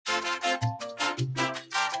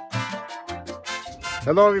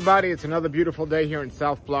Hello everybody, it's another beautiful day here in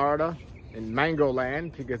South Florida in Mango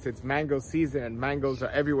Land because it's mango season and mangoes are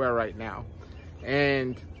everywhere right now.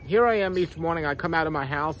 And here I am each morning. I come out of my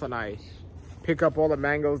house and I pick up all the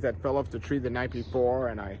mangoes that fell off the tree the night before,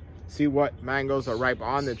 and I see what mangoes are ripe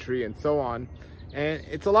on the tree and so on. And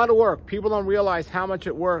it's a lot of work. People don't realize how much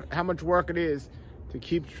work it is to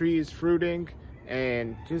keep trees fruiting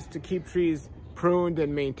and just to keep trees pruned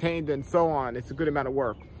and maintained and so on. It's a good amount of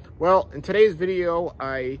work. Well, in today's video,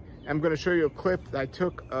 I am going to show you a clip that I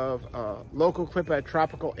took of a local clip at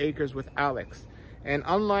Tropical Acres with Alex. And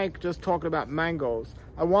unlike just talking about mangoes,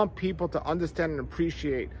 I want people to understand and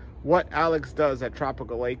appreciate what Alex does at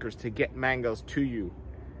Tropical Acres to get mangoes to you.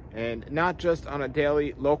 And not just on a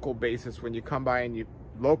daily local basis when you come by and you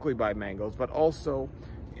locally buy mangoes, but also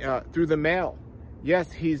through the mail.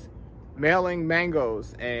 Yes, he's mailing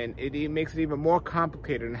mangoes, and it makes it even more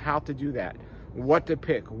complicated in how to do that. What to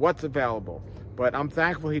pick, what's available. But I'm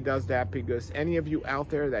thankful he does that, because any of you out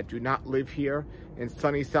there that do not live here in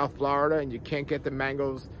sunny South Florida and you can't get the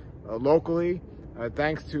mangoes locally,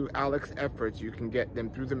 thanks to Alex's efforts, you can get them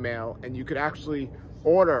through the mail, and you could actually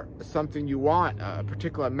order something you want, a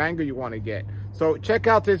particular mango you want to get. So check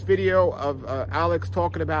out this video of Alex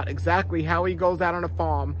talking about exactly how he goes out on a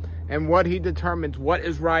farm and what he determines what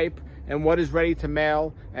is ripe and what is ready to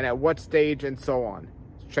mail and at what stage and so on.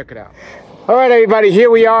 Check it out. All right, everybody, here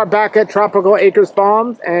we are back at Tropical Acres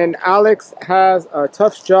Farms, and Alex has a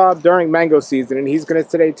tough job during mango season, and he's going to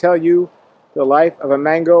today tell you the life of a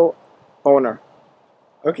mango owner.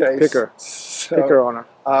 Okay. Picker owner.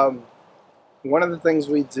 One of the things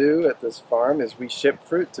we do at this farm is we ship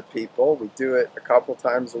fruit to people. We do it a couple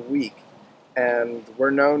times a week, and we're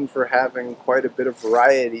known for having quite a bit of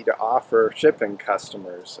variety to offer shipping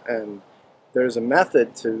customers. And there's a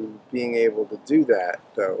method to being able to do that,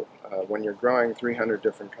 though, when you're growing 300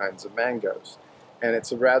 different kinds of mangoes. And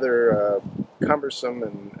it's a rather cumbersome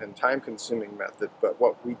and time-consuming method, but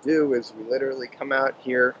what we do is we literally come out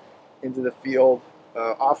here into the field,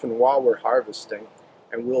 often while we're harvesting,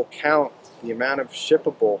 and we'll count the amount of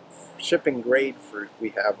shipping grade fruit we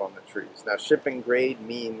have on the trees. Now, shipping grade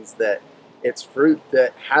means that it's fruit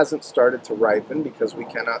that hasn't started to ripen, because we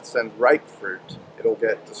cannot send ripe fruit. It'll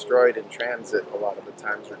get destroyed in transit a lot of the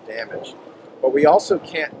times or damaged. But we also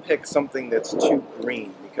can't pick something that's too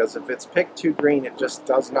green, because if it's picked too green, it just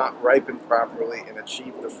does not ripen properly and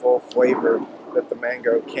achieve the full flavor that the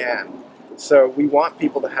mango can. So we want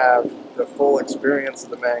people to have the full experience of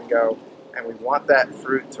the mango, and we want that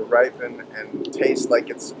fruit to ripen and taste like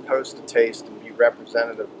it's supposed to taste and be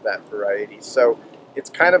representative of that variety. So it's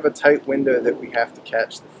kind of a tight window that we have to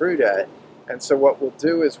catch the fruit at. And so what we'll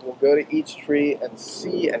do is we'll go to each tree and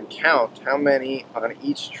see and count how many on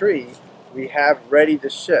each tree we have ready to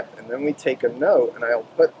ship. And then we take a note, and I'll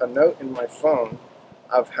put a note in my phone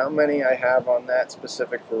of how many I have on that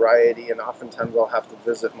specific variety, and oftentimes I'll have to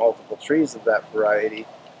visit multiple trees of that variety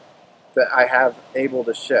that I have able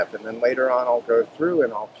to ship. And then later on I'll go through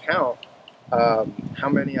and I'll count how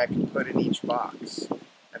many I can put in each box.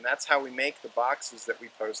 And that's how we make the boxes that we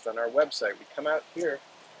post on our website. We come out here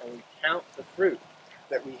and we count the fruit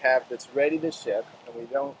that we have that's ready to ship, and we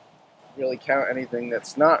don't really count anything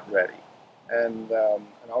that's not ready. And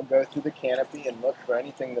I'll go through the canopy and look for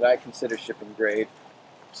anything that I consider shipping grade,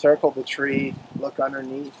 circle the tree, look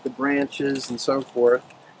underneath the branches and so forth,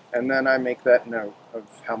 and then I make that note of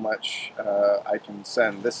how much I can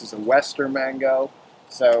send. This is a Western mango,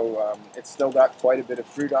 so it's still got quite a bit of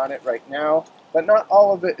fruit on it right now, but not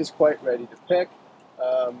all of it is quite ready to pick,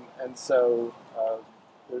 and so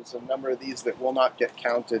there's a number of these that will not get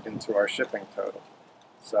counted into our shipping total.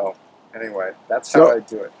 So anyway, that's how I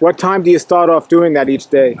do it. What time do you start off doing that each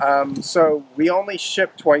day? So we only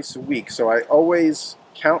ship twice a week, so I always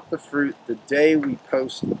count the fruit the day we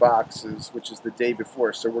post the boxes, which is the day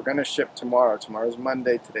before. So we're going to ship tomorrow. Tomorrow's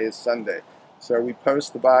Monday, today is Sunday. So we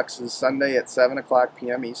post the boxes Sunday at 7 o'clock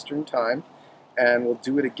p.m. Eastern Time, and we'll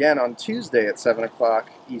do it again on Tuesday at 7 o'clock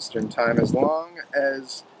Eastern Time, as long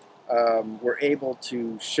as we're able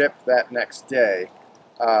to ship that next day,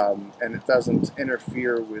 and it doesn't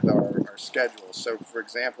interfere with our schedule. So for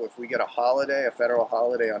example, if we get a holiday, a federal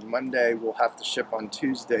holiday on Monday, we'll have to ship on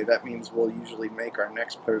Tuesday. That means we'll usually make our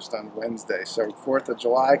next post on Wednesday. So 4th of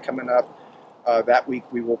July coming up, that week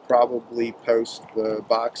we will probably post the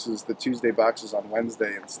boxes, the Tuesday boxes, on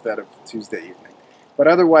Wednesday instead of Tuesday evening. But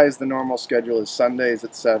otherwise, the normal schedule is Sundays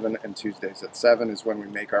at 7 and Tuesdays at 7 is when we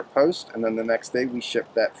make our post, and then the next day we ship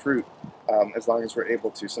that fruit, as long as we're able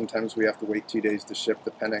to. Sometimes we have to wait 2 days to ship,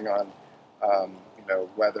 depending on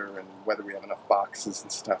weather and whether we have enough boxes and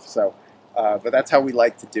stuff. So, but that's how we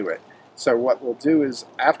like to do it. So what we'll do is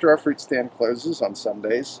after our fruit stand closes on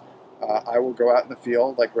Sundays, I will go out in the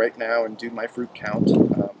field like right now and do my fruit count.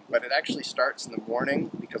 But it actually starts in the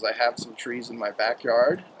morning because I have some trees in my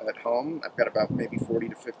backyard at home. I've got about maybe 40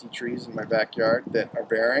 to 50 trees in my backyard that are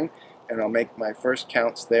bearing, and I'll make my first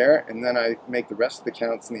counts there, and then I make the rest of the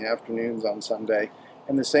counts in the afternoons on Sunday.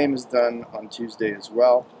 And the same is done on Tuesday as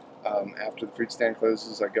well. After the fruit stand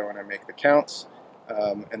closes, I go and I make the counts.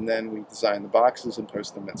 And then we design the boxes and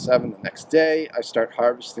post them at 7 the next day. I start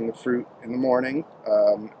harvesting the fruit in the morning,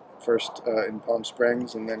 first in Palm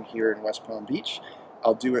Springs and then here in West Palm Beach.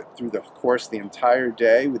 I'll do it through the course the entire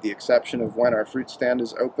day with the exception of when our fruit stand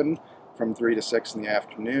is open from 3 to 6 in the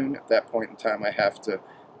afternoon. At that point in time I have to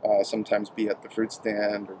sometimes be at the fruit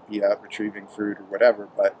stand or be out retrieving fruit or whatever,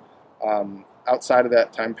 but outside of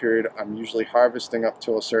that time period I'm usually harvesting up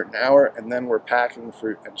till a certain hour, and then we're packing the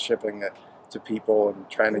fruit and shipping it to people and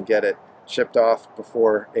trying to get it shipped off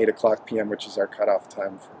before 8 p.m., which is our cutoff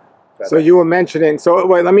time for FedEx. So you were mentioning, so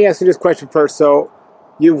wait, let me ask you this question first. So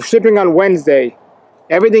you're shipping on Wednesday.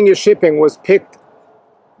 Everything you're shipping was picked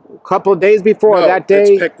a couple of days before, no, that day?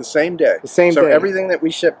 It's picked the same day. The same day. So everything that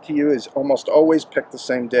we ship to you is almost always picked the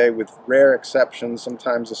same day, with rare exceptions.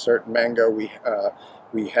 Sometimes a certain mango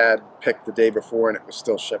we had picked the day before and it was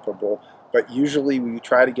still shippable. But usually we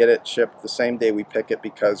try to get it shipped the same day we pick it,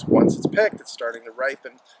 because once it's picked, it's starting to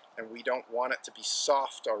ripen, and we don't want it to be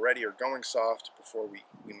soft already or going soft before we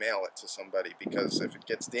mail it to somebody, because if it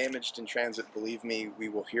gets damaged in transit, believe me, we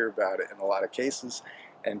will hear about it in a lot of cases,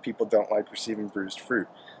 and people don't like receiving bruised fruit.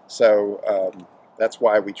 So that's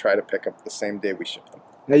why we try to pick up the same day we ship them.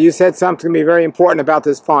 Now you said something to me very important about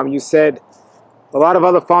this farm. You said a lot of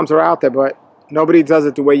other farms are out there, but nobody does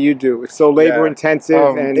it the way you do. It's so labor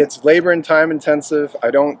intensive. And it's labor and time intensive. I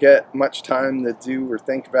don't get much time to do or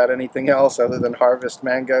think about anything else other than harvest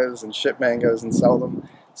mangoes and ship mangoes and sell them.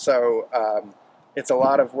 So it's a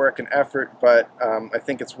lot of work and effort, but I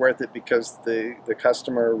think it's worth it because the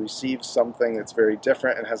customer receives something that's very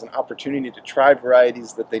different and has an opportunity to try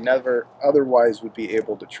varieties that they never otherwise would be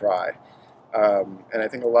able to try. And I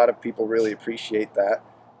think a lot of people really appreciate that.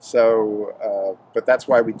 So, but that's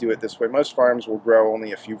why we do it this way. Most farms will grow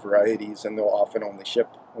only a few varieties, and they'll often only ship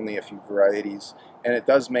only a few varieties, and it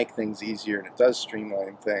does make things easier and it does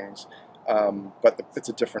streamline things, but it's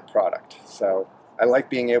a different product. So I like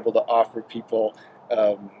being able to offer people,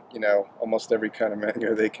 you know, almost every kind of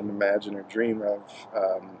mango they can imagine or dream of,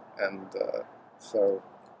 so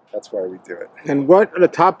that's why we do it. And what are the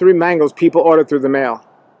top 3 mangoes people order through the mail?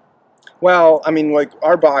 Well, I mean, like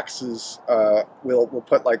our boxes, we'll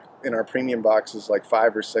put like in our premium boxes like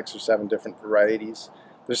 5 or 6 or 7 different varieties.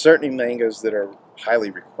 There's certainly mangoes that are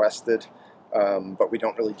highly requested, but we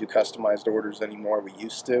don't really do customized orders anymore. We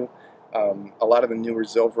used to. A lot of the newer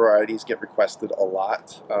Zil varieties get requested a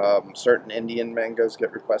lot. Certain Indian mangoes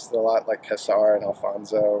get requested a lot, like Kesar and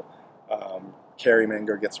Alfonso. Kerry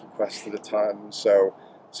mango gets requested a ton. So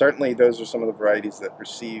certainly those are some of the varieties that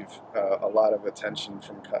receive a lot of attention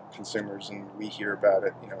from consumers, and we hear about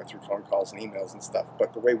it, you know, through phone calls and emails and stuff.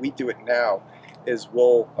 But the way we do it now is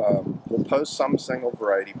we'll post some single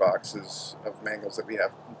variety boxes of mangoes that we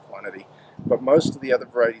have in quantity, but most of the other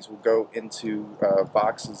varieties will go into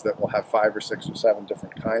boxes that will have 5 or 6 or 7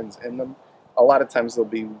 different kinds in them. A lot of times there'll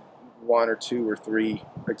be 1 or 2 or 3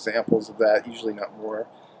 examples of that, usually not more.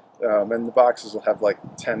 And the boxes will have like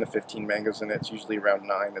 10 to 15 mangoes in it. It's usually around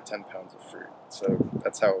 9 to 10 pounds of fruit. So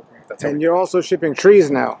that's how. And you're also shipping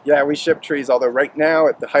trees now. Yeah, we ship trees. Although right now,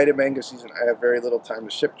 at the height of mango season, I have very little time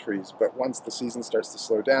to ship trees. But once the season starts to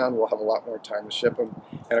slow down, we'll have a lot more time to ship them.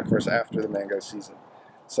 And of course, after the mango season.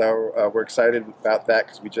 So we're excited about that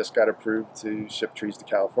because we just got approved to ship trees to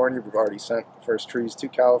California. We've already sent the first trees to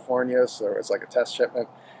California, so it's like a test shipment.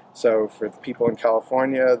 So for the people in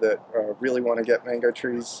California that really want to get mango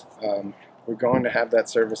trees, we're going to have that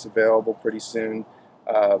service available pretty soon.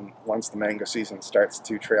 Once the mango season starts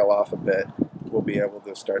to trail off a bit, we'll be able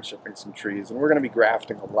to start shipping some trees. And we're going to be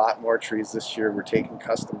grafting a lot more trees this year. We're taking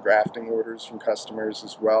custom grafting orders from customers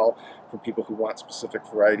as well, from people who want specific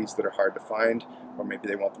varieties that are hard to find, or maybe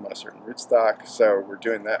they want them on a certain rootstock. So we're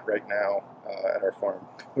doing that right now at our farm.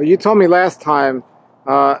 Well, you told me last time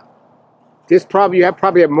you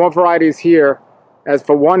probably have more varieties here as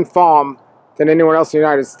for one farm than anyone else in the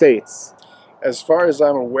United States. As far as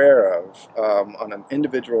I'm aware of, on an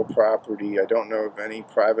individual property, I don't know of any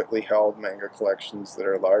privately held mango collections that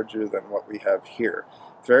are larger than what we have here.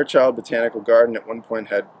 Fairchild Botanical Garden at one point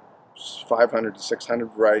had 500 to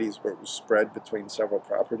 600 varieties, but it was spread between several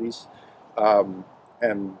properties, and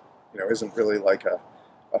you know, isn't really like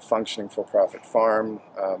a functioning for-profit farm.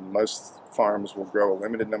 Most farms will grow a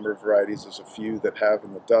limited number of varieties. There's a few that have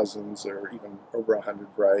in the dozens or even over 100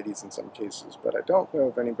 varieties in some cases, but I don't know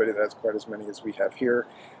of anybody that has quite as many as we have here.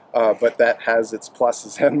 But that has its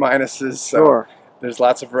pluses and minuses. So Sure. There's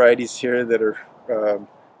lots of varieties here that are,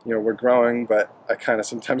 we're growing, but I kind of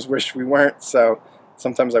sometimes wish we weren't. So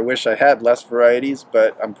sometimes I wish I had less varieties,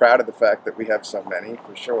 but I'm proud of the fact that we have so many,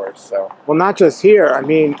 for sure. So, well, not just here. I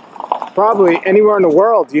mean, probably anywhere in the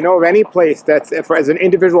world. Do you know of any place that's, as an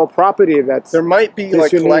individual property, that's... There might be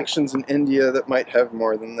like unique? collections in India that might have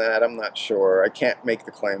more than that. I'm not sure. I can't make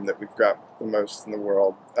the claim that we've got the most in the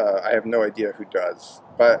world. I have no idea who does.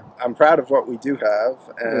 But I'm proud of what we do have,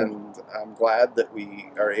 and I'm glad that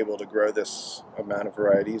we are able to grow this amount of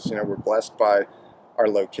varieties. You know, we're blessed by our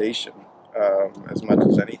location as much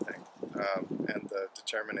as anything, and the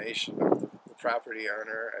determination of the property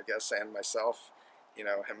owner, I guess, and myself. You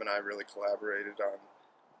know, him and I really collaborated on,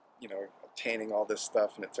 obtaining all this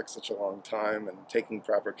stuff, and it took such a long time, and taking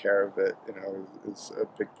proper care of it, is a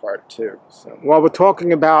big part too. So, while we're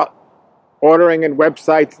talking about ordering and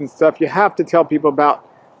websites and stuff, you have to tell people about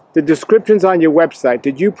the descriptions on your website.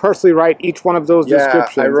 Did you personally write each one of those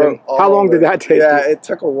descriptions? I wrote all how long did that take you? Yeah, it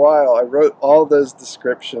took a while. I wrote all those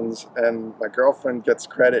descriptions, and my girlfriend gets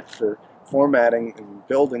credit for formatting and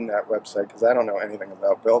building that website, because I don't know anything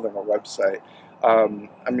about building a website.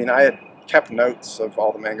 I mean, I had kept notes of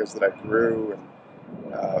all the mangoes that I grew and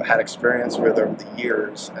had experience with over the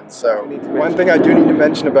years. And so one thing I do need to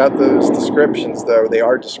mention about those descriptions, though, they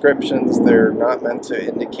are descriptions. They're not meant to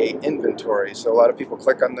indicate inventory. So a lot of people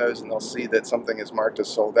click on those and they'll see that something is marked as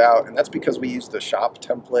sold out. And that's because we used a shop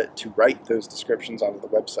template to write those descriptions onto the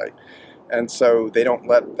website. And so they don't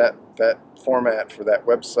let that format for that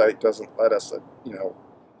website doesn't let us,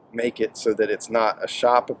 make it so that it's not a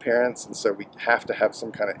shop appearance, and so we have to have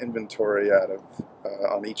some kind of inventory out of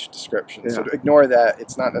on each description. Yeah. So to ignore that,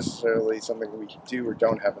 it's not necessarily something we do or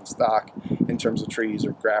don't have in stock in terms of trees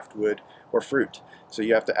or graft wood or fruit. So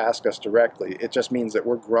you have to ask us directly. It just means that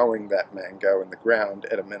we're growing that mango in the ground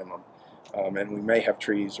at a minimum, and we may have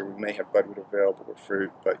trees or we may have budwood available or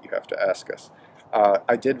fruit, but you have to ask us.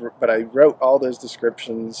 But I wrote all those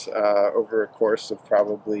descriptions over a course of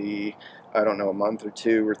probably, I don't know, a month or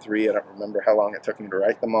 2 or 3. I don't remember how long it took me to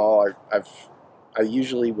write them all. I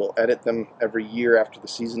usually will edit them every year after the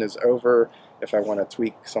season is over if I want to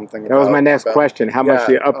tweak something. That was my next question. How much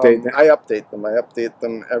do you update them? I update them. I update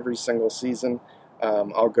them every single season.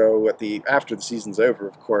 I'll go after the season's over,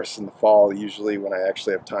 of course, in the fall, usually when I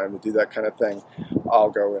actually have time to do that kind of thing.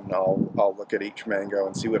 I'll go and I'll look at each mango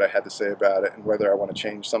and see what I had to say about it and whether I want to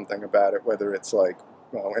change something about it, whether it's like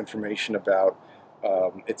information about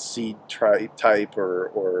its seed type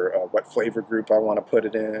or what flavor group I want to put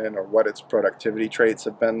it in, or what its productivity traits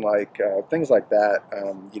have been like, things like that.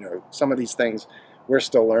 Some of these things we're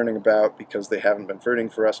still learning about because they haven't been fruiting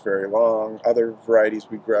for us very long. Other varieties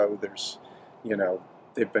we grow,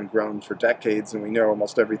 they've been grown for decades, and we know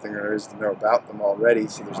almost everything there is to know about them already,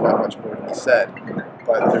 so there's not much more to be said.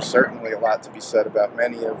 But there's certainly a lot to be said about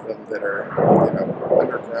many of them that are,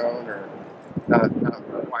 undergrown or not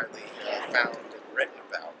widely found and written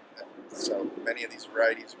about. And so many of these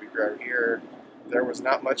varieties we grow here, there was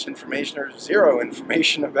not much information or zero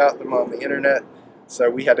information about them on the internet, so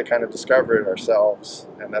we had to kind of discover it ourselves,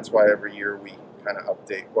 and that's why every year we kind of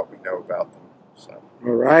update what we know about them. So.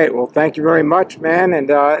 All right. Well, thank you very much, man. And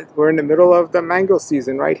we're in the middle of the mango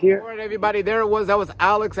season right here. All right, everybody. There it was. That was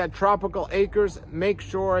Alex at Tropical Acres. Make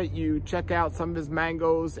sure you check out some of his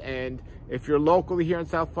mangoes. And if you're locally here in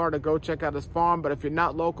South Florida, go check out his farm. But if you're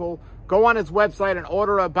not local, go on his website and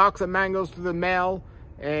order a box of mangoes through the mail.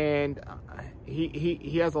 And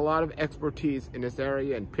he has a lot of expertise in this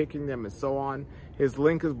area and picking them and so on. His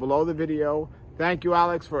link is below the video. Thank you,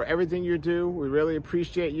 Alex, for everything you do. We really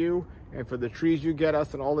appreciate you, and for the trees you get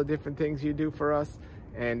us and all the different things you do for us,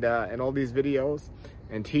 and all these videos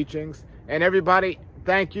and teachings. And everybody,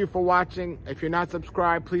 thank you for watching. If you're not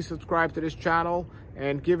subscribed, please subscribe to this channel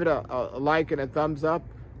and give it a like and a thumbs up.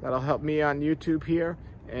 That'll help me on YouTube here.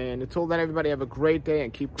 And until then, everybody have a great day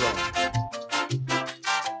and keep growing.